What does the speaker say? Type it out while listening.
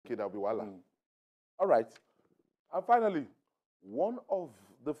UK, there'll be wala. All right. And finally, one of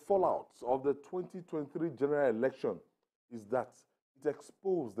the fallouts of the 2023 general election is that it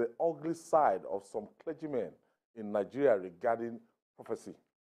exposed the ugly side of some clergymen in Nigeria regarding prophecy.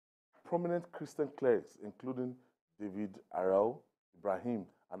 Prominent Christian clerics, including David Areo, Ibrahim,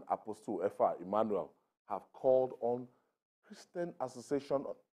 and Apostle Effa, Emmanuel, have called on Christian Association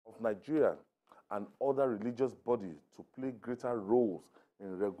of Nigeria and other religious bodies to play greater roles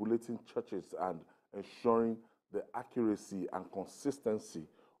in regulating churches and ensuring the accuracy and consistency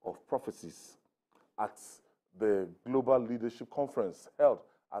of prophecies. At the Global Leadership Conference held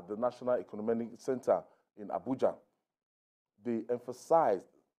at the National Ecumenical Centre in Abuja, they emphasized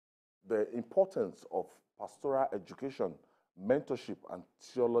the importance of pastoral education, mentorship, and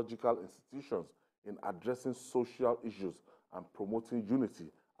theological institutions in addressing social issues and promoting unity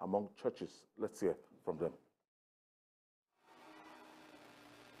among churches. Let's hear from them.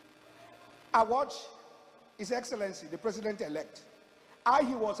 I watch His Excellency, the President-elect, how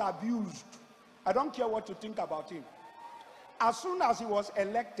he was abused. I don't care what you think about him. As soon as he was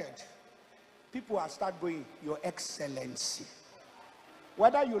elected, people have started going, Your Excellency.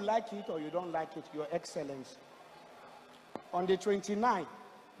 Whether you like it or you don't like it, Your Excellency. On the 29th,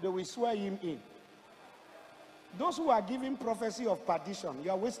 they will swear him in. Those who are giving prophecy of perdition,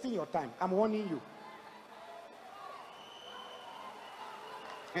 you are wasting your time. I'm warning you.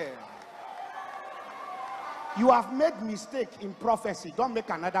 Yeah. You have made mistake in prophecy. Don't make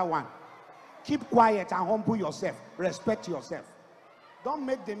another one. Keep quiet and humble yourself. Respect yourself. Don't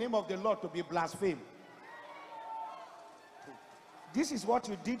make the name of the Lord to be blasphemed. This is what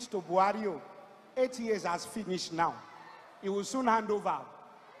you did to Buhari. 8 years has finished now. He will soon hand over.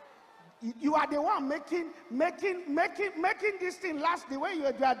 You are the one making this thing last the way you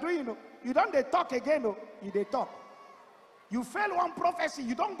are doing. You don't they talk again. You they talk. You fail one prophecy.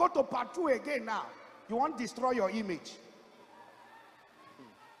 You don't go to part 2 again now. You won't destroy your image.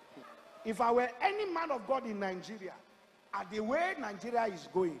 If I were any man of God in Nigeria, at the way Nigeria is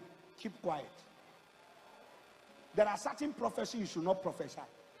going, keep quiet. There are certain prophecies you should not prophesy.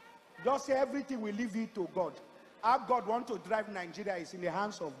 Just say everything will leave it to God. How God wants to drive Nigeria is in the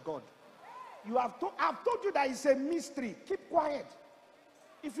hands of God. I've told you that it's a mystery. Keep quiet.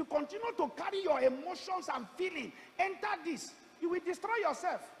 If you continue to carry your emotions and feeling, enter this, you will destroy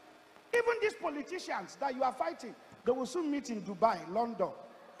yourself. Even these politicians that you are fighting, they will soon meet in Dubai, London,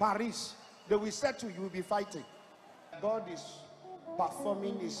 Paris. They will settle, you will be fighting. God is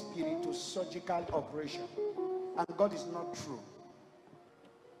performing a spiritual surgical operation. And God is not true.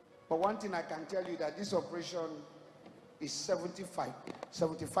 But one thing I can tell you that this operation is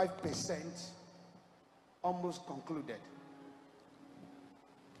 75% almost concluded.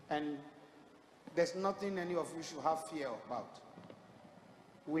 And there's nothing any of you should have fear about.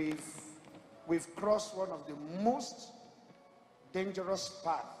 We've crossed one of the most dangerous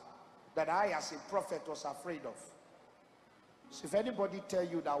paths that I as a prophet was afraid of. So if anybody tell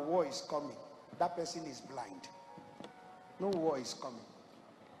you that war is coming, that person is blind. No war is coming.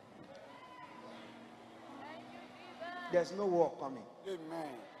 There's no war coming. Amen.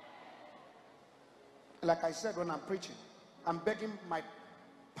 Like I said when I'm preaching, I'm begging my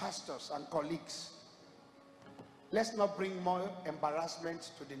pastors and colleagues, let's not bring more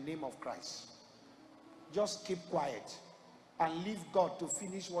embarrassment to the name of Christ. Just keep quiet and leave God to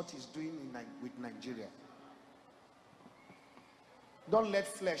finish what he's doing with Nigeria. Don't let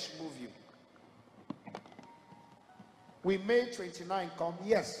flesh move you. Will May 29 come?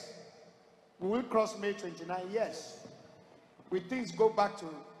 Yes. We will cross May 29? Yes. Will things go back to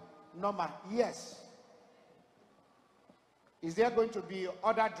normal? Yes. Is there going to be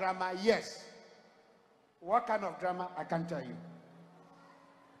other drama? Yes. What kind of drama? I can't tell you.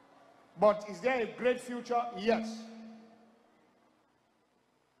 But is there a great future? Yes.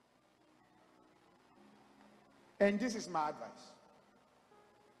 And this is my advice.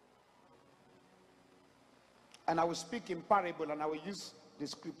 And I will speak in parable and I will use the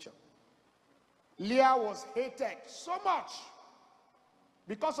scripture. Leah was hated so much.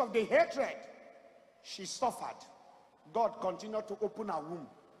 Because of the hatred, she suffered. God continued to open her womb.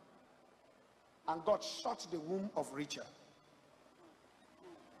 And God shut the womb of Rachel.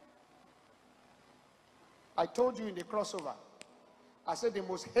 I told you in the crossover, I said the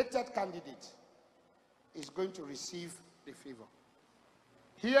most hated candidate is going to receive the favor.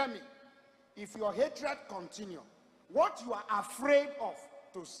 Hear me. If your hatred continues, what you are afraid of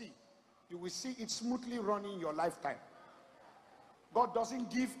to see, you will see it smoothly running your lifetime. God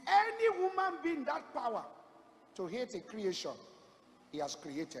doesn't give any human being that power to hate a creation he has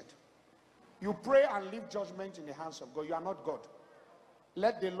created. You pray and leave judgment in the hands of God. You are not God.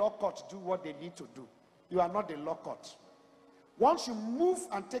 Let the law court do what they need to do. You are not the law court. Once you move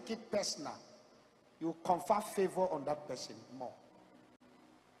and take it personal, you confer favor on that person more.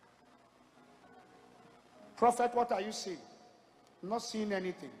 Prophet, what are you seeing? Not seeing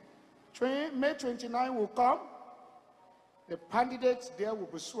anything. May 29 will come. The candidate there will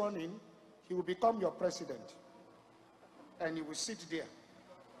be sworn in. He will become your president. And he will sit there.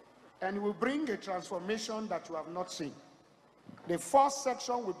 And he will bring a transformation that you have not seen. The first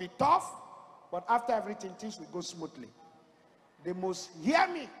section will be tough, but after everything, things will go smoothly. The most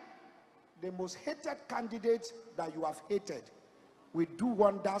hated candidate that you have hated will do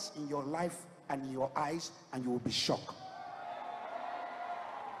wonders in your life and in your eyes, and you will be shocked.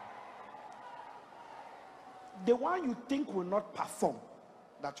 The one you think will not perform,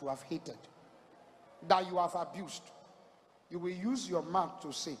 that you have hated, that you have abused, you will use your mouth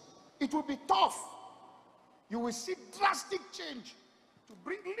to say. It will be tough. You will see drastic change to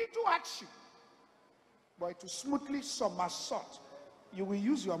bring little action. But to smoothly somersault, you will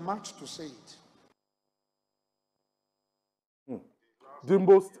use your mouth to say it. The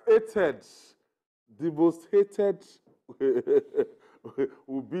most hated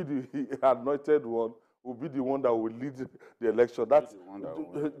will be the anointed one, will be the one that will lead the election. That's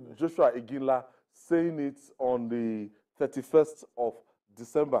Joshua Iginla saying it on the 31st of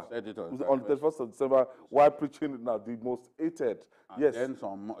December. On the 31st of December, while preaching it now, the most hated. And yes. Then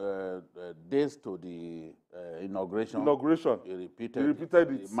some days to the inauguration. He repeated it.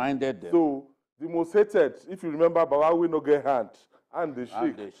 He reminded them. So the most hated, if you remember, Baba we no get hand, and the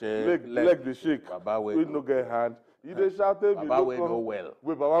shake, leg the shake. Baba we no get hand. He they shouted, Baba we know well.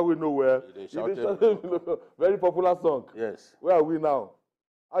 Baba we know well. He shouted, very popular song. Yes. Where are we now?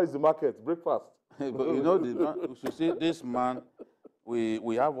 How is the market? Breakfast. But you know, you see, this man,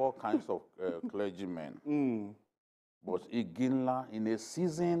 we have all kinds of clergymen. But Iginla, in a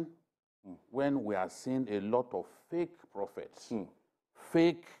season when we are seeing a lot of fake prophets,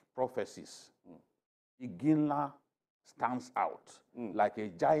 fake prophecies, Iginla stands out like a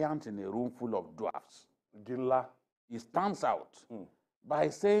giant in a room full of dwarfs. Iginla. He stands out by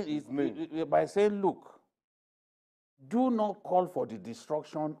saying, look, do not call for the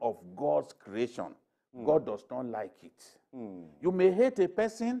destruction of God's creation. God does not like it. You may hate a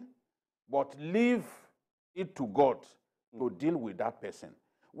person, but leave it to God to deal with that person.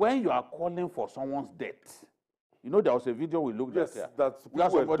 When you are calling for someone's death, you know there was a video we looked at here. Where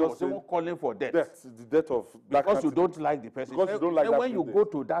somebody was even calling for death. The death of because you don't like the person. Because you don't like that when you go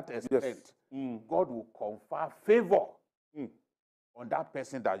to that extent, God will confer favor on that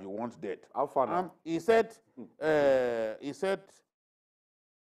person that you want dead. How far now? And he said,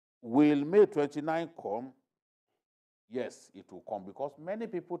 will May 29 come? Yes, it will come, because many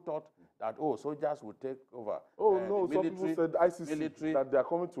people thought that, soldiers will take over. No, some people said ICC, that they are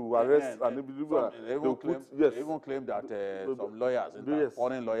coming to arrest an individual. They even claim that some lawyers,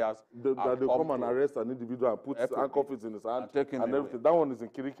 foreign lawyers, that they come and arrest an individual and put handcuffs in his hand and everything. That one is in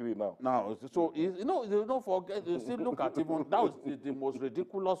Kirikiri now. So you don't forget. You still look at even that was the most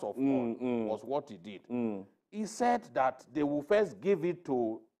ridiculous of all was what he did. He said that they will first give it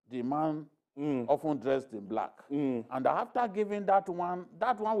to the man often dressed in black. And after giving that one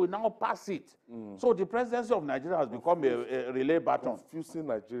will now pass it. So the presidency of Nigeria has become a relay baton. Confusing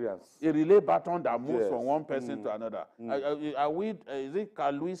Nigerians. A relay baton that moves from one person to another. Is it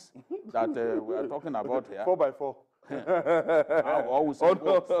Carl Lewis that we are talking about here? 4x4. Always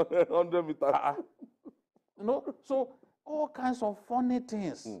 100 meters. So all kinds of funny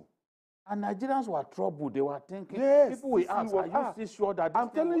things. And Nigerians were troubled. They were thinking, people will ask, are you still sure that this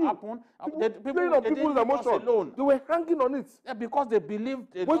thing will happen? People's emotion. They were hanging on it. Yeah, because they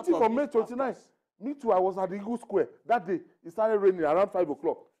believed. Waiting for May 29th. Me too, I was at the Eagle Square. That day, it started raining around 5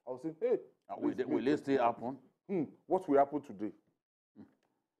 o'clock. I was saying, hey. Will it still happen? What will happen today?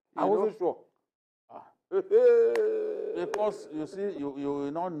 I wasn't sure. Because, you see, you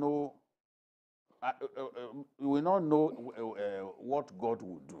will not know, what God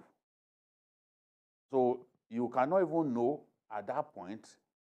will do. So you cannot even know at that point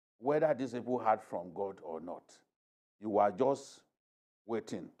whether these people heard from God or not. You are just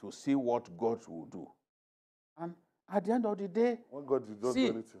waiting to see what God will do. And at the end of the day, when God did not do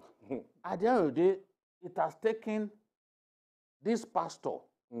anything. At the end of the day, it has taken this pastor,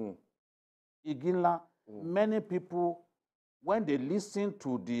 Iginla, many people, when they listen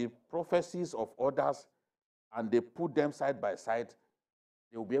to the prophecies of others and they put them side by side,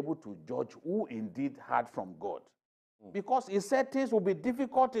 they will be able to judge who indeed heard from God. Because he said things will be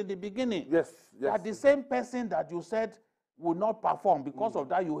difficult in the beginning. Yes. That the same person that you said would not perform, because of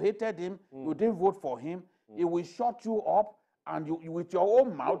that you hated him, you didn't vote for him, he will shut you up and you with your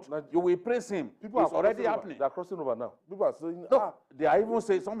own mouth, you will praise him. People It's are already crossing happening. They are crossing over now. People are saying, No, they are even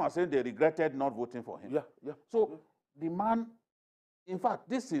saying, some are saying they regretted not voting for him. yeah, yeah. So the man, in fact,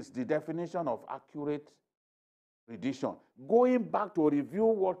 this is the definition of accurate prediction. Going back to review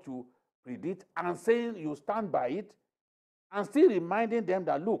what you predict and saying you stand by it, and still reminding them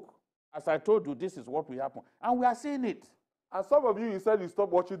that, look, as I told you, this is what will happen. And we are seeing it. And some of you said you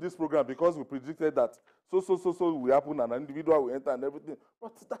stopped watching this program because we predicted that so will happen and an individual will enter and everything.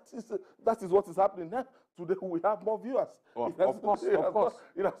 But that is what is happening now. Today we have more viewers. Of course.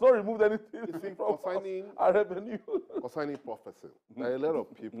 It has not removed anything from our revenue. Concerning prophecy, there are a lot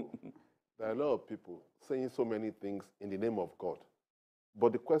of people saying so many things in the name of God.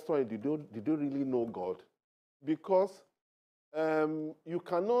 But the question is, did you really know God? Because you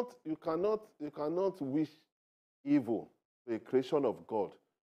cannot wish evil to a creation of God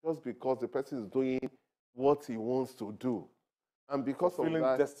just because the person is doing what he wants to do, and because of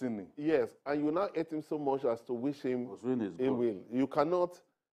that, destiny. Yes, and you now hate him so much as to wish him ill. You cannot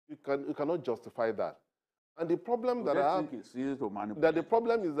justify that. And the problem that I have the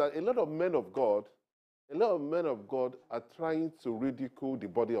problem is that a lot of men of God are trying to ridicule the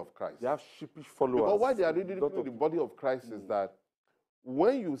body of Christ. They have sheepish followers. Because why they are ridiculing the body of Christ is that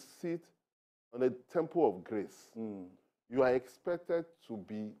when you sit on a temple of grace, you are expected to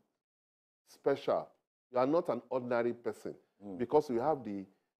be special. You are not an ordinary person because you have the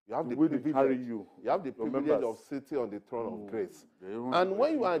privilege of sitting on the throne of grace. And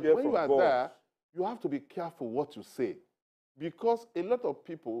when you are there, you have to be careful what you say, because a lot of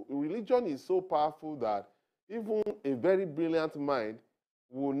people, religion is so powerful that even a very brilliant mind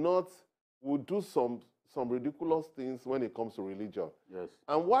will do some ridiculous things when it comes to religion. Yes.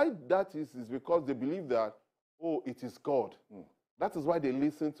 And why that is because they believe that, oh, it is God. That is why they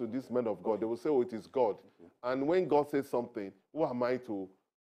listen to these men of God. They will say, oh, it is God. And when God says something, who am I to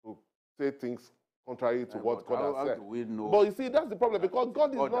say things contrary to what God has said? But you see, that's the problem, because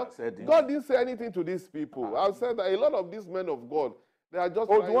God didn't say anything to these people. I've said that a lot of these men of God, they are just...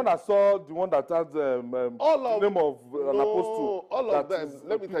 Oh, the one that had the name of an apostle. All of them.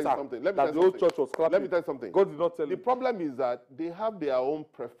 Let me tell you something. The old church was clapping. Let me tell you something. God did not tell The problem is that they have their own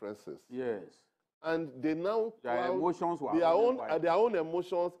preferences. Yes. And they now their emotions were their own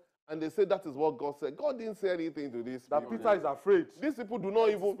emotions, and they say that is what God said. God didn't say anything to this. That Peter is afraid. These people do not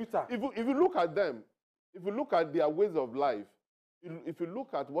even... Peter. If you look at them, if you look at their ways of life, if you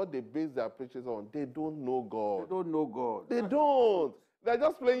look at what they base their preachers on, they don't know God. They don't know God. They don't. They're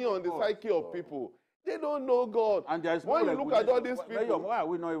just playing on the psyche of people. They don't know God. And there is when you look at all these people... Why are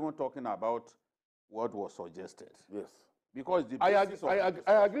we not even talking about what was suggested? Yes. Because I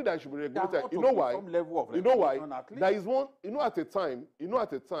agree that it should be regulated. You know why? There is one. At a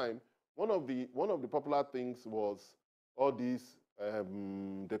time, one of the popular things was all these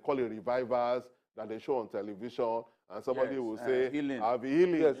they call it revivers that they show on television, and somebody will say, "I'll be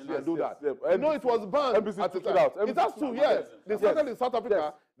healing," and do that. Yes. It was banned at the time. It has to. Yes, they started in South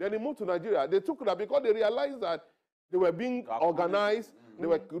Africa, then they moved to Nigeria. They took that because they realized that they were being organized. They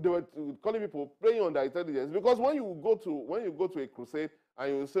were calling people, preying on their intelligence. Because when you go to a crusade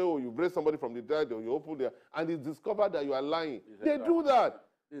and you say, oh, you raise somebody from the dead, or you open there, and it's discovered that you are lying, they do that.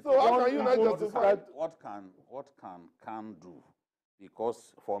 So how can you not justify what can do?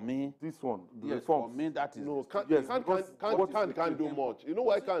 Because for me, this one, for me that is can't do much. You know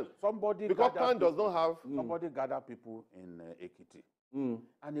why can't? Because Can does not have. Somebody gathered people in Ekiti.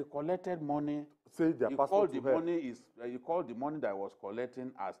 And he collected money. Say their he called the money that was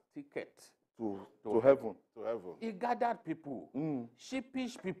collecting as ticket to heaven. To heaven. He gathered people,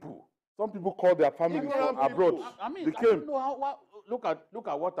 sheepish people. Some people called their families from abroad. I mean, I don't know how. Look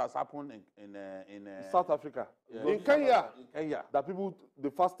at what has happened in South Africa, in Kenya. That people they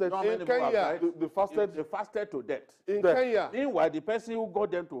fasted in Kenya. They fasted to death in Kenya. Meanwhile, the person who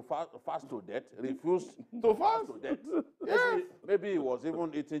got them to fast to death refused to fast to death. Maybe he was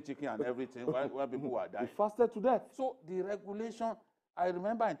even eating chicken and everything while people were dying. They fasted to death. So the regulation. I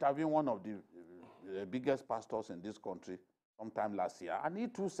remember interviewing one of the biggest pastors in this country sometime last year, and he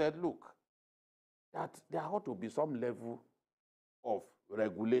too said, "Look, that there ought to be some level of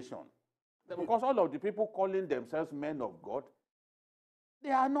regulation, because all of the people calling themselves men of God, they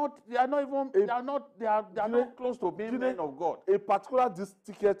are not close to being men of God." A particular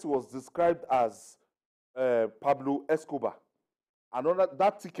ticket was described as Pablo Escobar. Another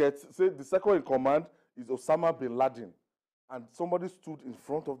that ticket said the second in command is Osama bin Laden, and somebody stood in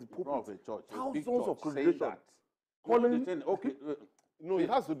front of the pulpit of a church, thousands of congregations calling. No, it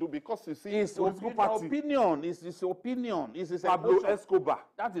has to do because you see, It's opinion. It's his opinion. It's his Pablo Escobar.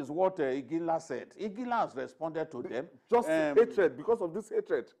 That is what Igila said. Igila has responded to them. Just hatred, because of this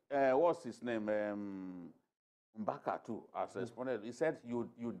hatred. What's his name? Mbaka too has responded. He said,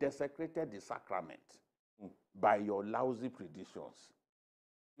 you desecrated the sacrament by your lousy predictions.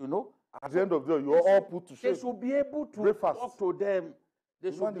 You know? At the end of the day, you're all put to shame. They should be able to talk to them.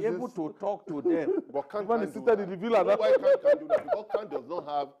 They should be able to talk to them. But can't When do seated in the villa, that. Why can't do that? Because Khan does not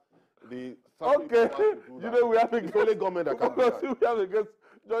have the... Okay, you know, we have a it's only government that can do that. We have a guest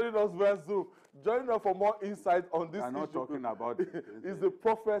joining us very soon. Joining us for more insight on this issue. Not talking about it. Is the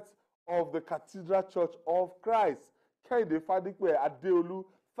prophet of the Cathedral Church of Christ, Kehinde Fadipe Adeolu.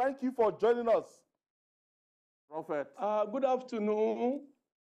 Thank you for joining us, Prophet. Good afternoon.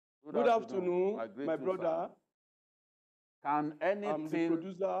 Good afternoon, my brother. Can anything... I'm the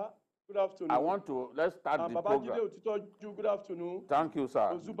producer. Good afternoon. I want to... Let's start the program. Good afternoon. Thank you,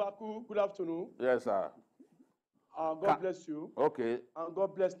 sir. Ozubaku, good afternoon. Yes, sir. God bless you. Okay. And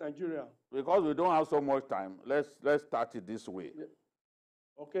God bless Nigeria. Because we don't have so much time, let's start it this way.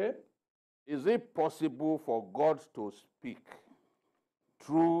 Okay. Is it possible for God to speak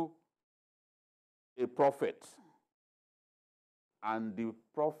through a prophet and the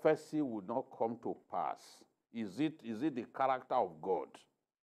prophecy would not come to pass? Is it the character of God?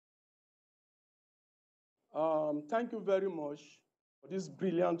 Thank you very much for this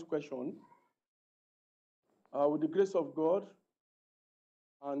brilliant question. With the grace of God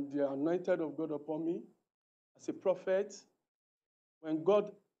and the anointing of God upon me as a prophet, when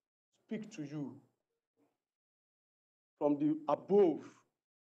God speaks to you from the above,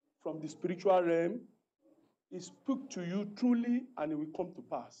 from the spiritual realm, He speaks to you truly and it will come to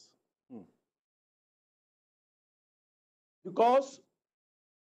pass. Because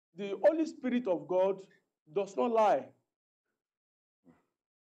the Holy Spirit of God does not lie.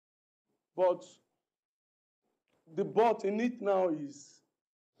 But the but in it now is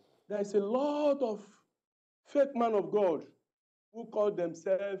there is a lot of fake man of God who call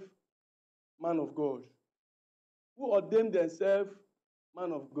themselves man of God, who ordain themselves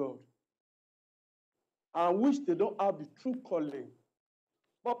man of God, and which they don't have the true calling.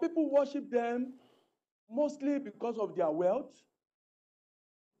 But people worship them mostly because of their wealth.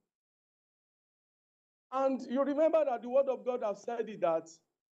 And you remember that the word of God has said it, that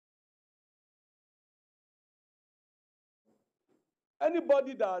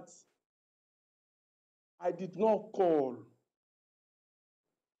anybody that I did not call,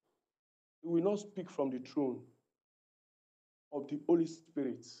 he will not speak from the throne of the Holy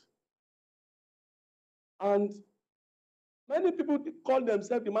Spirit. And many people call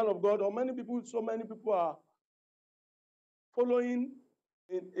themselves the man of God, or so many people are following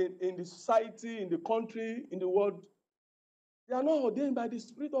in the society, in the country, in the world. They are not ordained by the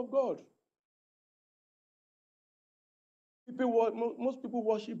Spirit of God. Most people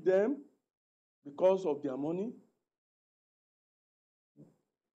worship them because of their money.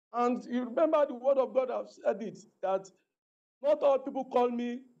 And you remember the word of God has said it, that not all people call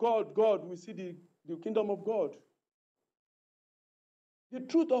me God, God. We see the kingdom of God. The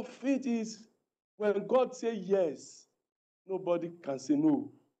truth of it is, when God says yes, nobody can say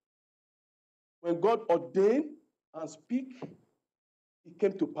no. When God ordained and speak, it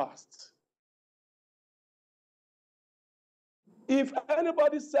came to pass. If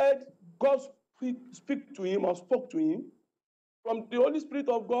anybody said God speak to him or spoke to him from the Holy Spirit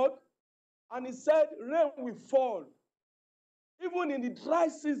of God, and he said rain will fall, even in the dry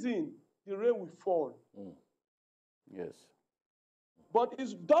season, the rain will fall. Yes. But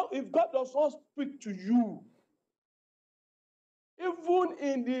if God does not speak to you, even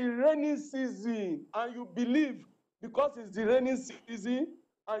in the rainy season, and you believe because it's the rainy season,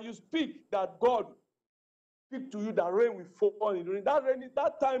 and you speak that God speak to you, that rain will fall in the rain.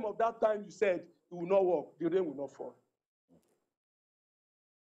 That time you said it will not work, the rain will not fall.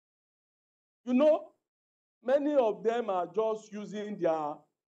 You know, many of them are just using they are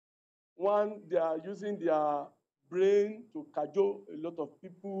using their brain to cajole a lot of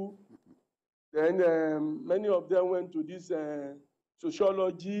people. Then many of them went to this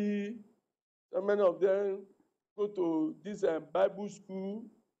sociology. And many of them go to this Bible school.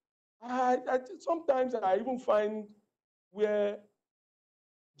 Sometimes I even find where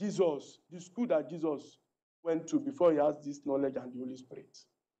Jesus, the school that Jesus went to before he has this knowledge and the Holy Spirit.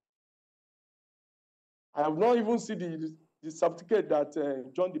 I have not even seen the certificate that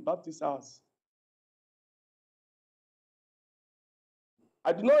John the Baptist has.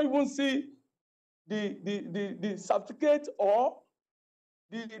 I did not even see the certificate or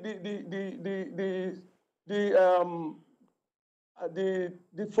the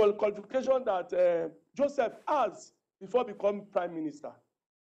full qualification that Joseph has before becoming prime minister.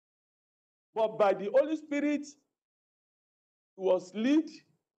 But by the Holy Spirit, he was led,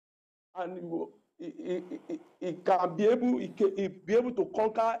 and he can be able to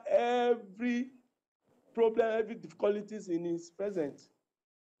conquer every problem, every difficulties in his presence.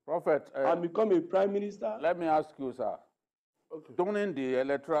 Prophet, and become a prime minister. Let me ask you, sir. Okay. During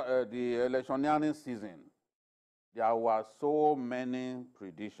the electioneering season, there were so many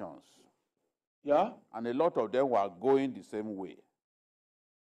predictions. Yeah. And a lot of them were going the same way.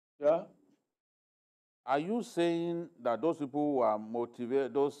 Yeah. Are you saying that those people who are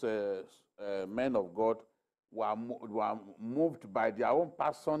motivated, those men of God, were moved by their own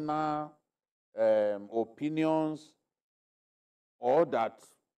personal opinions, or that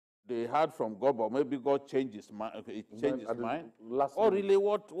they heard from God, but maybe God changed his mind? Changed his mind. Or really,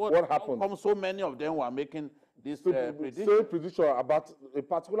 what happened? How come so many of them were making this prediction about a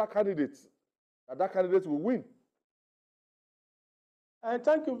particular candidate, that candidate will win? And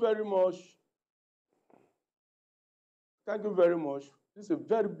thank you very much. Thank you very much. This is a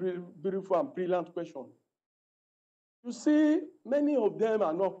very beautiful and brilliant question. You see, many of them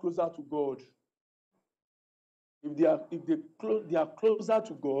are not closer to God. If they are closer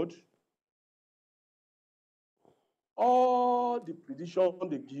to God, all the prediction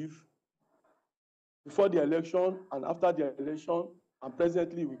they give before the election and after the election and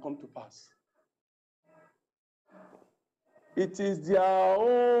presently will come to pass. It is their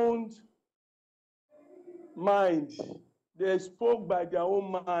own mind. They spoke by their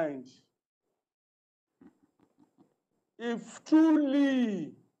own mind. If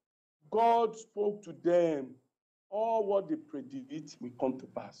truly God spoke to them, all what they predict will come to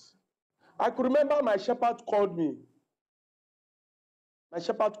pass. I could remember my shepherd called me. My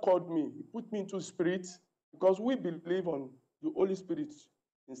shepherd called me. He put me into spirit, because we believe on the Holy Spirit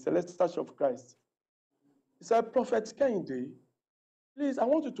in Celestial Church of Christ. He said, Prophet Kehinde, please, I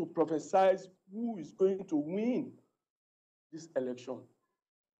want you to prophesy who is going to win this election.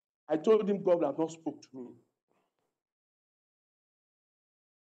 I told him God has not spoke to me.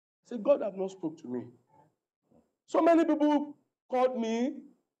 I said, God has not spoke to me. So many people called me.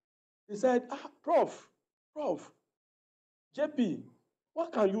 They said, Prof, JP,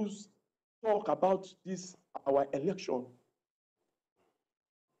 what can you talk about this, our election?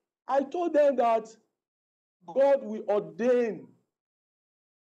 I told them that God will ordain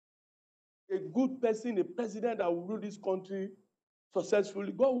a good person, a president that will rule this country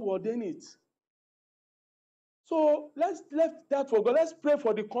successfully. God will ordain it. So let's leave that for God. Let's pray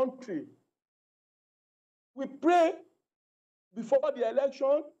for the country. We pray before the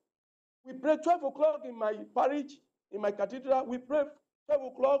election. We pray 12 o'clock in my parish, in my cathedral. We pray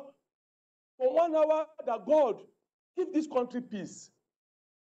 12 o'clock for 1 hour that God give this country peace.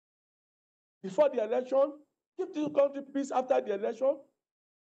 Before the election, give this country peace after the election.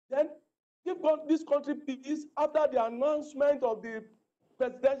 Then give this country peace after the announcement of the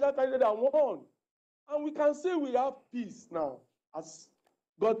presidential candidate that won. And we can say we have peace now, as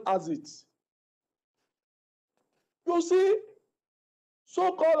God has it. You see,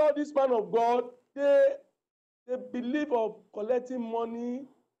 so-called all these men of God, they believe of collecting money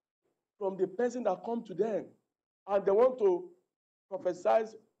from the person that come to them, and they want to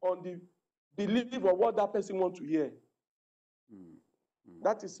prophesy on the belief of what that person wants to hear.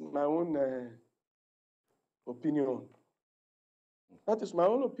 That is my own opinion. That is my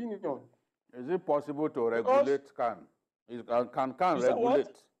own opinion. Is it possible to regulate can regulate?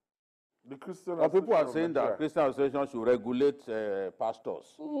 What? The Christian people are saying that Christian association should regulate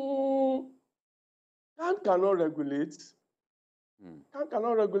pastors. CAN cannot regulate. CAN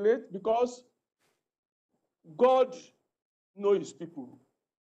cannot regulate because God knows his people.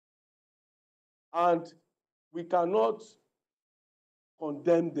 And we cannot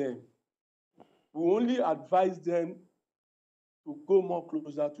condemn them. We only advise them to go more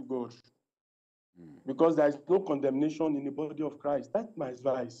closer to God. Because there is no condemnation in the body of Christ. That's my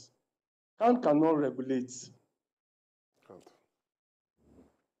advice. CAN cannot regulate. Can't.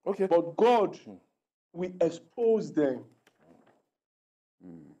 Okay. But God will expose them.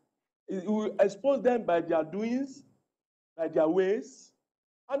 He will expose them by their doings, by their ways.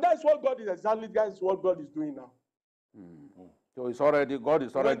 And that's what God is exactly, that's what God is doing now. So God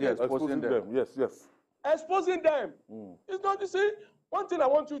is already exposing them. Yes. Exposing them. It's not, you see, one thing I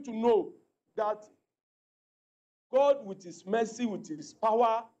want you to know, that God with his mercy, with his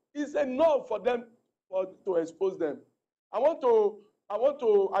power, is enough for them to expose them. I will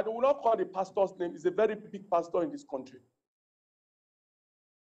not call the pastor's name. He's a very big pastor in this country.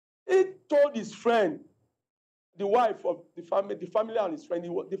 He told his friend, the wife of the family and his friend,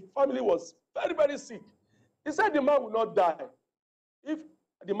 the family was very, very sick. He said the man will not die if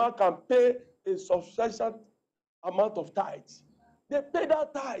the man can pay a substantial amount of tithes. They paid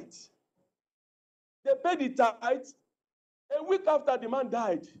that tithes. They paid the tithes. A week after the man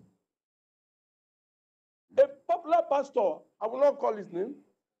died, a popular pastor, I will not call his name.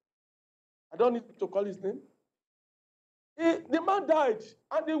 I don't need to call his name. The man died,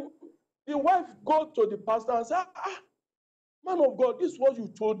 and the wife go to the pastor and said, man of God, this is what you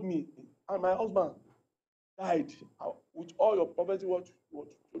told me, and my husband died with all your prophecy, what you told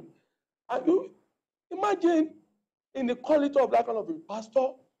me. And you imagine in the quality of that kind of a pastor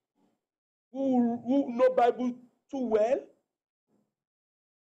who know Bible too well.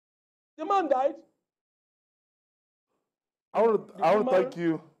 The man died. I want to thank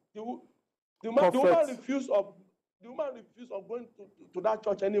you. The woman refused of going to that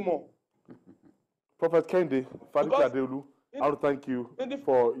church anymore. Prophet Kehinde Fadipe Adeolu, I want to thank you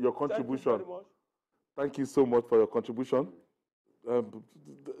for your contribution. Thank you so much for your contribution.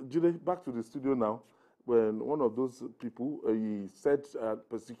 Jide, back to the studio now. When one of those people, he said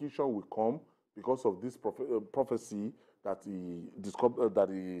persecution will come because of this prophecy that he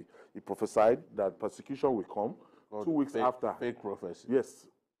prophesied, that persecution will come. God, 2 weeks after. Fake prophecy. Yes.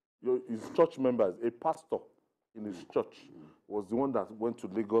 His church members, a pastor in his church, was the one that went to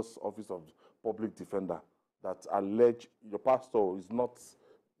Lagos Office of Public Defender that alleged your pastor is not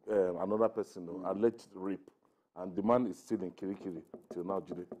another person, alleged rape. And the man is still in Kirikiri till now,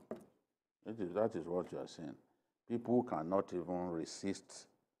 Jide. That is what you are saying. People cannot even resist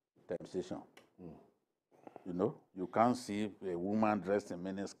temptation. You know, you can't see a woman dressed in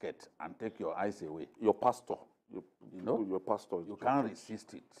miniskirt and take your eyes away. Your pastor. Your pastor. You can't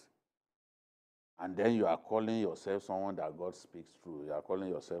resist it. And then you are calling yourself someone that God speaks through. You are calling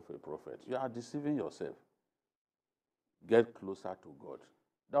yourself a prophet. You are deceiving yourself. Get closer to God.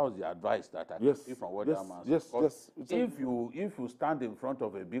 That was the advice that I gave from what that man said. Yes. If you stand in front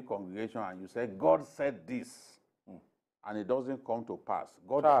of a big congregation and you say, God said this, and it doesn't come to pass,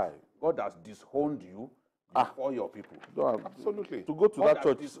 God has disowned you before your people. No, absolutely. To go to that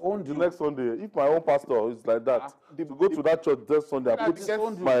church the next Sunday, if my own pastor is like that, to go to that church this Sunday, I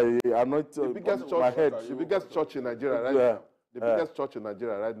put my anointing, the biggest church in Nigeria right now. The biggest church in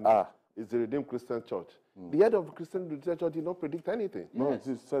Nigeria right now is the Redeemed Christian Church. The head of the Christian Church did not predict anything. No,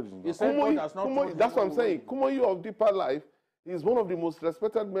 he said that's what I'm saying. Kumoyi of Deeper Life is one of the most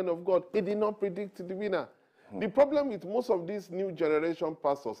respected men of God. He did not predict the winner. The problem with most of these new generation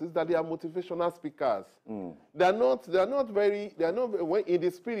pastors is that they are motivational speakers. They are not in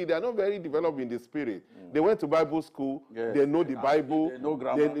the spirit. They are not very developed in the spirit. They went to Bible school. They know the Bible. They know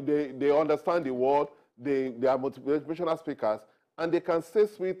grammar. They understand the word. They are motivational speakers, and they can say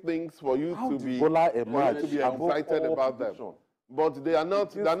sweet things for you to be excited about them. But they are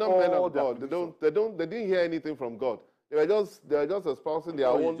not men of God. They didn't hear anything from God. They are just espousing their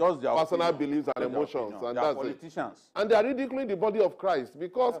own personal beliefs and emotions, and that's politicians. It. And they are ridiculing the body of Christ,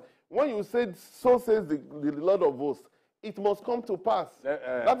 because when you said, "So says the Lord of hosts," it must come to pass.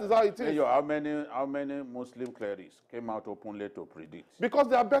 That is how it is. How many Muslim clerics came out openly to predict? Because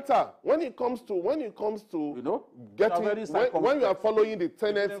they are better when it comes to getting when you are following the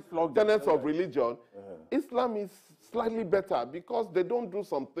tenets of religion. Islam is slightly better because they don't do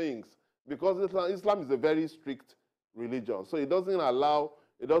some things. Because Islam is a very strict religion, so it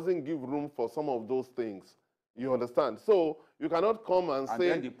doesn't give room for some of those things. You understand? So you cannot come and say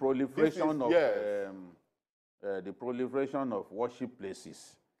then the proliferation of worship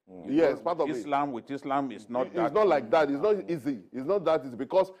places. Part of Islam with Islam is not. It's not like that. It's not easy. It's not that easy,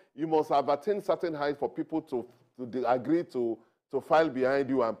 because you must have attained certain height for people to agree to file behind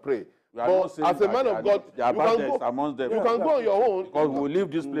you and pray. But as a man of God, you can go on your own. Because we leave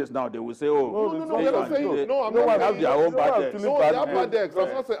this place now, they will say, "Oh, no, we're not saying no. I'm not have their own bad decks." No, they have bad decks.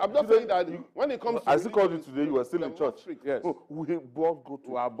 I'm not saying that when it comes to. I still called you today. You were still in church. Yes, we both go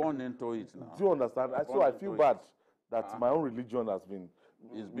to. We are born into it now. Do you understand? So I feel bad that my own religion has been.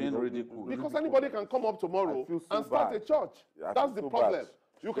 It's been ridiculed. Because anybody can come up tomorrow and start a church. That's the problem.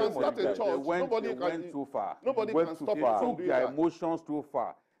 You can start a church. Nobody went too far. Nobody can stop it. They took their emotions too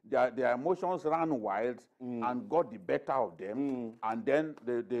far. Their emotions ran wild and got the better of them, and then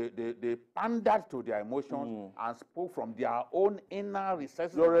they pandered to their emotions and spoke from their own inner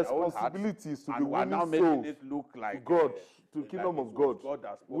recesses. Your responsibility is to be winning now making it look like God, to the kingdom of God.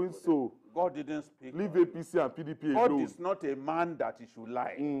 Win soul. God didn't speak. Leave APC and PDP God alone. is not a man that he should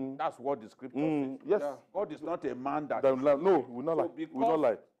lie. That's what the scripture says. Yes. God is not a man that he should lie. No, we will not lie. We will not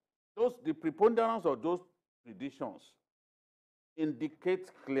lie. The preponderance of those predictions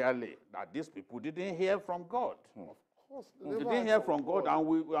indicates clearly that these people didn't hear from God. Of course, They didn't hear from God,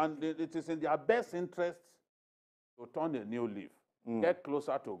 and it is in their best interest to turn a new leaf, get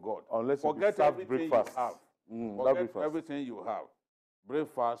closer to God. Unless forget you everything breakfast. you have. Forget everything you have.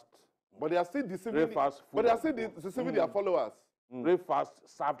 Breakfast. But they are still deceiving. But they are still deceiving their followers. Breakfast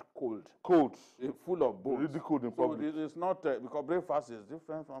served cold. Cold. Full of bones. Ridiculed in public. So it is not, because breakfast is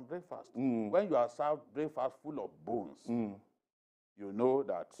different from breakfast. When you are served breakfast full of bones, you know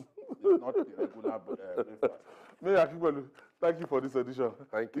that it's not the regular breakfast. Mayor Akipelu, thank you for this edition.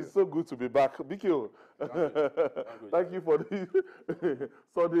 Thank you. It's so good to be back. Bikio, thank you for the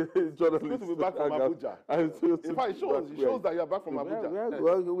Sunday journalist. It's good to be back from Abuja. In fact, it shows that you are back from Abuja.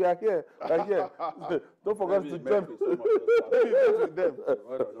 We are here. We are here. Don't forget to join with them.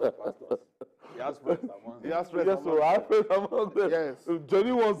 He has friends among them. He has friends Yes, so I have friends among them. Yes.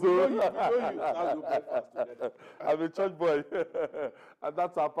 Johnny wants to. Together. I'm a church boy. And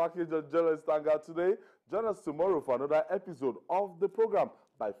that's our package of journalist hangout today. Join us tomorrow for another episode of the program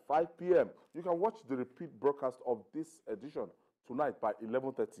by 5 p.m. You can watch the repeat broadcast of this edition tonight by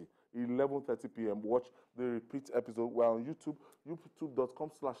 11:30. 11:30 p.m. Watch the repeat episode. We're on YouTube,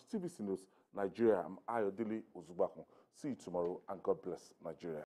 youtube.com/TVC News Nigeria. I'm Ayodele Ozubakun. See you tomorrow, and God bless Nigeria.